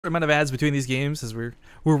amount of ads between these games as we're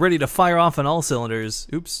ready to fire off on all cylinders.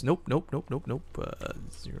 Oops, nope.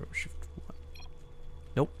 Zero shift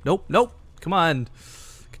one. Nope. Come on.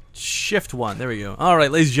 Shift one. There we go. All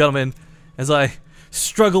right, ladies and gentlemen, as I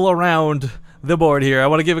struggle around the board here, I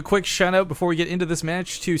want to give a quick shout out before we get into this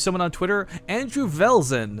match to someone on Twitter, Andrew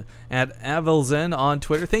Velzen at Avelzen on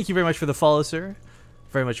Twitter. Thank you very much for the follow, sir.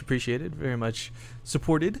 Very much appreciated, very much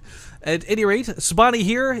supported. At any rate, Spotty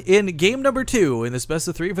here in game number 2 in this best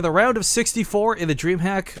of 3 for the round of 64 in the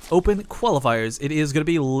Dreamhack Open Qualifiers. It is going to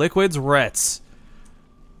be Liquid's ReT.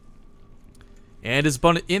 And his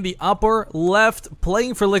opponent in the upper left,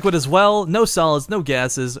 playing for Liquid as well. No solids, no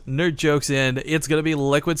gases, nerd jokes in. It's going to be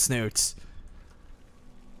Liquid Snute.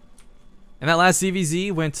 And that last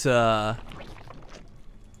ZVZ went,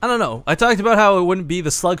 I don't know. I talked about how it wouldn't be the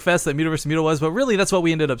slugfest that Muta vs. Muta was, but really that's what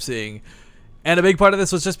we ended up seeing. And a big part of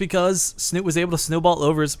this was just because Snute was able to snowball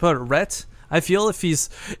over his opponent ReT. I feel if he's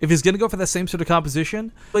gonna go for that same sort of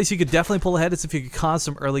composition, place you could definitely pull ahead is if you could cause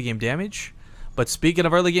some early game damage. But speaking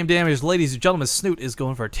of early game damage, ladies and gentlemen, Snute is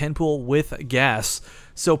going for a 10 pool with gas.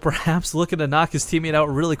 So perhaps looking to knock his teammate out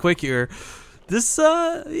really quick here. This,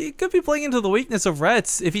 he could be playing into the weakness of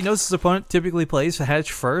ReT. If he knows his opponent typically plays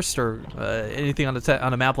Hatch first or anything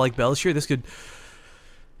on a map like Belshire, this could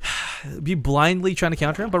be blindly trying to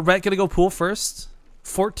counter him. But ReT gonna go pool first.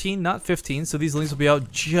 14, not 15, so these links will be out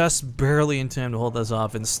just barely in time to hold this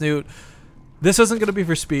off. And Snute, this isn't gonna be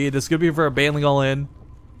for speed. This is gonna be for a bailing all in.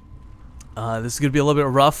 This is gonna be a little bit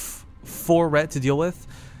rough for ReT to deal with.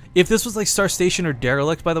 If this was like Star Station or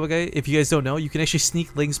Derelict, by the way, if you guys don't know, you can actually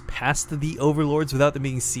sneak links past the Overlords without them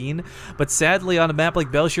being seen. But sadly, on a map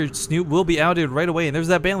like Belshire, Snute will be outed right away, and there's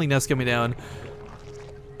that Baneling nest coming down.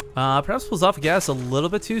 Perhaps pulls off gas a little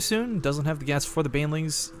bit too soon. Doesn't have the gas for the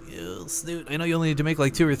Banelings. Ew, Snute, I know you only need to make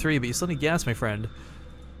like 2 or 3, but you still need gas, my friend.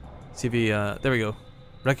 See if he, there we go.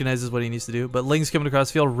 Recognizes what he needs to do. But Ling's coming across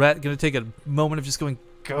the field. ReT gonna take a moment of just going,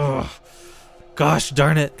 ugh. Gosh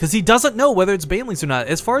darn it, because he doesn't know whether it's Banelings or not.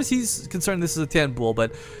 As far as he's concerned, this is a 10 pool,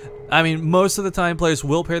 but I mean, most of the time players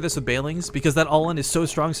will pair this with Banelings because that all-in is so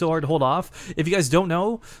strong, so hard to hold off. If you guys don't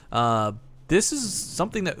know, this is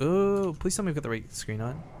something that, oh, please tell me I've got the right screen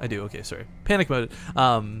on. I do, okay, sorry. Panic mode.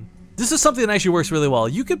 This is something that actually works really well.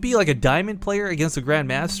 You could be like a diamond player against a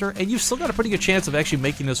Grandmaster, and you've still got a pretty good chance of actually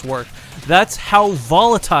making this work. That's how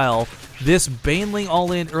volatile this Baneling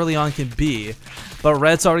all-in early on can be. But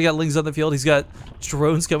ReT's already got Lings on the field. He's got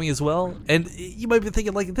drones coming as well. And you might be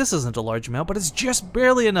thinking, like, this isn't a large amount, but it's just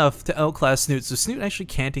barely enough to outclass Snute. So Snute actually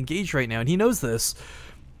can't engage right now, and he knows this.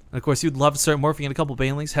 And of course, he would love to start morphing in a couple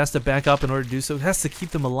Banelings. Has to back up in order to do so. Has to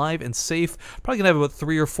keep them alive and safe. Probably going to have about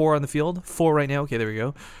 3 or 4 on the field. 4 right now. Okay, there we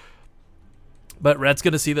go. But ReT's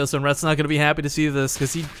going to see this, and ReT's not going to be happy to see this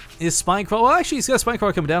because he is Spine Crawl. Well, actually, he's got a Spine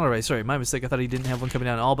Crawl coming down already. Sorry, my mistake. I thought he didn't have one coming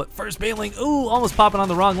down at all. But first Baneling. Ooh, almost popping on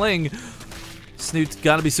the wrong Ling. Snute's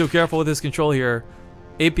got to be so careful with his control here.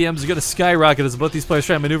 APMs are going to skyrocket as both these players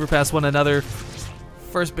try to maneuver past one another.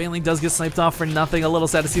 First Baneling does get sniped off for nothing. A little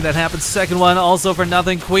sad to see that happen. Second one also for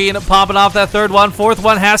nothing. Queen popping off that third one. Fourth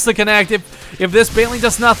one has to connect if this Baneling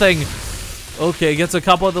does nothing. Okay, gets a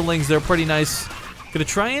couple of the Lings there. Pretty nice. Gonna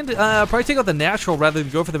try and probably take out the natural rather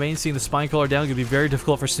than go for the main, seeing the Spine Crawler down. Gonna be very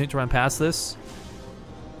difficult for Snute to run past this.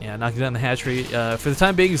 Yeah, knocking down the hatchery. For the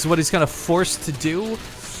time being, is what he's kind of forced to do.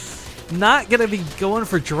 Not gonna be going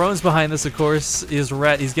for drones behind this, of course, is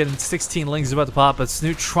ReT. He's getting 16 Lings, he's about to pop, but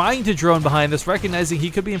Snute trying to drone behind this, recognizing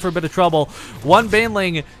he could be in for a bit of trouble. One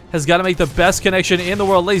Baneling has got to make the best connection in the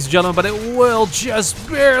world, ladies and gentlemen, but it will just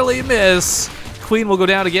barely miss. Queen will go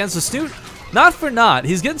down again, so Snute, not for naught,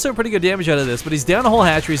 he's getting some pretty good damage out of this, but he's down a whole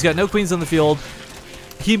hatchery, he's got no Queens on the field.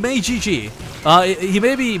 He may GG. He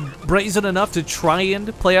may be brazen enough to try and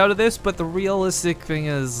play out of this, but the realistic thing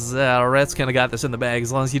is ReT's kind of got this in the bag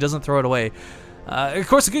as long as he doesn't throw it away. Of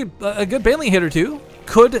course, a good Baneling hit or two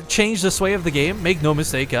could change the sway of the game. Make no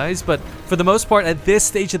mistake, guys. But for the most part, at this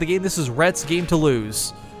stage of the game, this is ReT's game to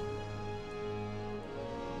lose.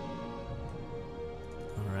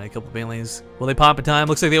 A couple Banelings. Will they pop in time?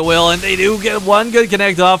 Looks like they will, and they do get one good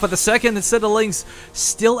connect off, but the second instead of Lings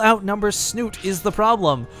still outnumbers Snute is the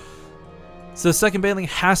problem. So the second Baneling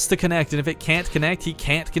has to connect, and if it can't connect, he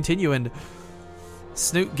can't continue. And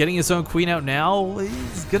Snute getting his own Queen out now,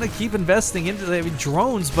 he's gonna keep investing into the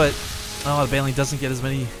drones, but oh, the Baneling doesn't get as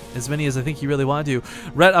many as I think he really wanted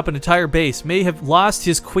to. ReT up an entire base. May have lost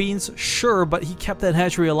his Queens, sure, but he kept that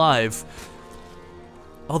hatchery alive.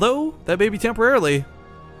 Although, that may be temporarily.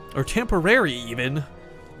 Or temporary, even.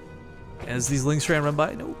 As these Lings try and run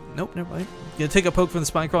by. Nope, never mind. Gonna take a poke from the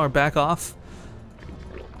Spine Crawler and back off.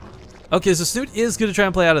 Okay, so Snute is gonna try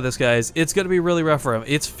and play out of this, guys. It's gonna be really rough for him.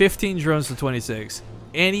 It's 15 drones to 26.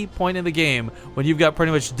 any point in the game when you've got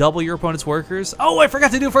pretty much double your opponent's workers. Oh, I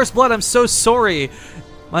forgot to do first blood. I'm so sorry.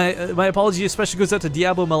 My apology especially goes out to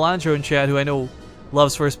Diablo Melandro in chat, who I know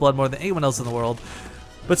loves first blood more than anyone else in the world.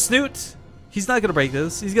 But Snute, he's not gonna break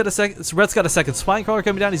this. He's got a second. ReT's got a second spine crawler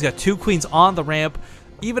coming down. He's got 2 queens on the ramp.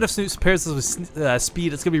 Even if Snute pairs this with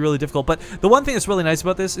speed, it's gonna be really difficult. But the one thing that's really nice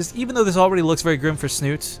about this is, even though this already looks very grim for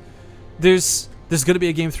Snute, there's gonna be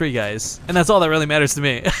a game 3, guys, and that's all that really matters to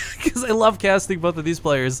me. Because I love casting both of these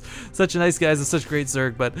players. Such nice guys and such great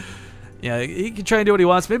Zerg. But yeah, he can try and do what he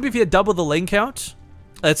wants. Maybe if he had double the lane count,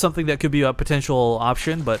 that's something that could be a potential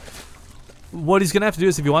option. But what he's going to have to do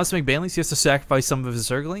is, if he wants to make banelings, he has to sacrifice some of his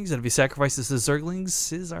Zerglings. And if he sacrifices his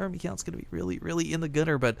Zerglings, his army count's going to be really, really in the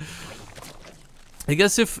gutter. But I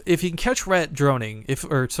guess if he can catch ReT droning,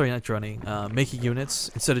 making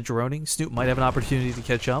units instead of droning, Snute might have an opportunity to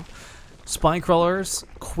catch up. Spine crawlers,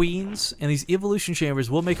 queens, and these evolution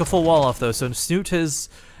chambers will make a full wall off, though. So Snute has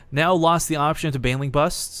now lost the option to baneling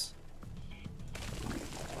busts.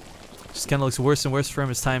 Just kind of looks worse and worse for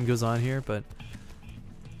him as time goes on here, but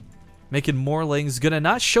making more lings. Gonna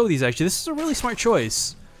not show these, actually. This is a really smart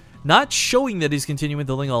choice. Not showing that he's continuing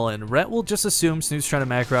the ling all in. ReT will just assume Snute's trying to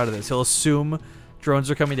macro out of this. He'll assume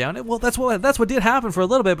drones are coming down. And, well, that's what did happen for a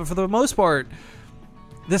little bit, but for the most part,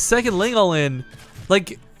 the second ling all in,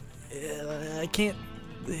 like, I can't,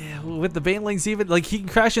 with the banelings even, like, he can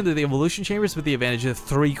crash into the evolution chambers with the advantage of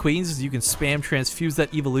 3 queens. You can spam transfuse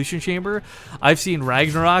that evolution chamber. I've seen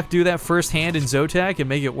Ragnarok do that firsthand in Zotac and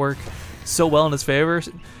make it work so well in his favor.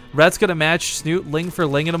 ReT's gonna match Snute ling for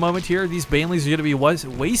ling in a moment here. These banelings are gonna be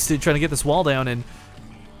wasted trying to get this wall down, and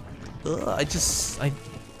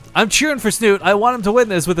I'm cheering for Snute. I want him to win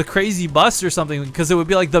this with a crazy bust or something, because it would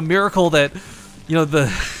be like the miracle that, you know,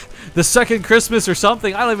 the second Christmas or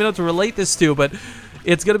something. I don't even know what to relate this to, but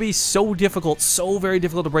it's going to be so difficult, so very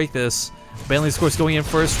difficult to break this. Banelings, of course, going in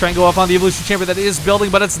first. Try and go off on the evolution chamber that is building,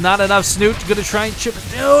 but it's not enough. Snute going to try and chip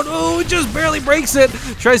it down. Oh, it just barely breaks it.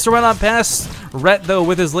 Tries to run on past ReT, though,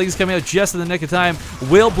 with his legs coming out just in the nick of time.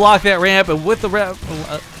 Will block that ramp, and with the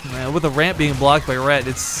ramp being blocked by ReT,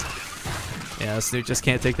 it's... yeah, Snute just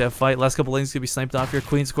can't take that fight. Last couple lanes going to be sniped off here.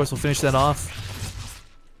 Queens, of course, will finish that off.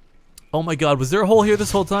 Oh my god, was there a hole here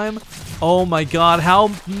this whole time? Oh my god, how...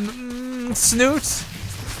 Snute?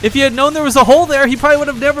 If he had known there was a hole there, he probably would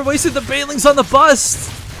have never wasted the banelings on the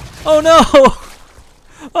bust. Oh no!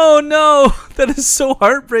 Oh no! That is so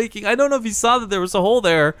heartbreaking. I don't know if he saw that there was a hole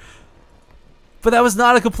there. But that was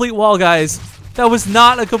not a complete wall, guys. That was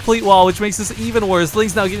not a complete wall, which makes this even worse.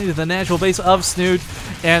 Link's now getting to the natural base of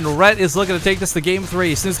Snute, and ReT is looking to take this to game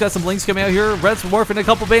 3. Snute's got some links coming out here. ReT's morphing a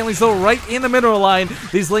couple banelings, though, right in the mineral line.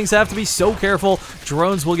 These links have to be so careful.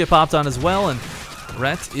 Drones will get popped on as well, and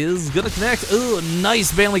ReT is going to connect. Ooh,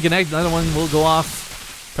 nice baneling connect. Another one will go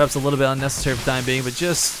off. Perhaps a little bit unnecessary for the time being, but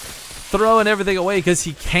just throwing everything away because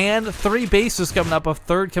he can. 3 bases coming up, a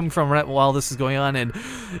third coming from ReT while this is going on, and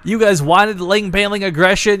you guys wanted ling baneling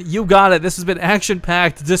aggression. You got it. This has been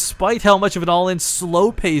action-packed, despite how much of an all-in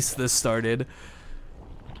slow pace this started.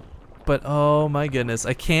 But oh my goodness,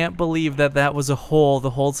 I can't believe that that was a hole the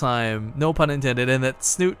whole time. No pun intended, and that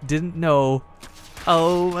Snute didn't know.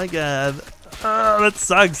 Oh my god. Oh, that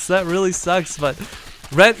sucks. That really sucks, but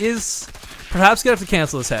ReT is perhaps going to have to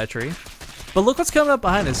cancel this hatchery. But look what's coming up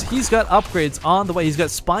behind us. He's got upgrades on the way. He's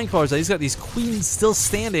got spine crawlers. He's got these queens still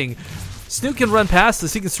standing. Snute can run past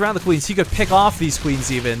this. He can surround the queens. He could pick off these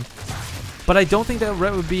queens even. But I don't think that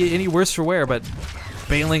ReT would be any worse for wear. But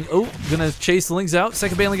baneling, oh, gonna chase the lings out.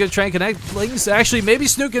 Second baneling gonna try and connect lings. Actually, maybe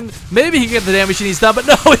Snute can, maybe he can get the damage he needs done. But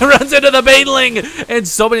no, he runs into the baneling. And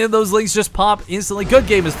so many of those lings just pop instantly. Good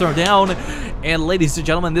game is thrown down. And ladies and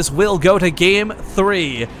gentlemen, this will go to game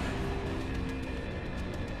 3.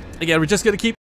 Again, we're just going to keep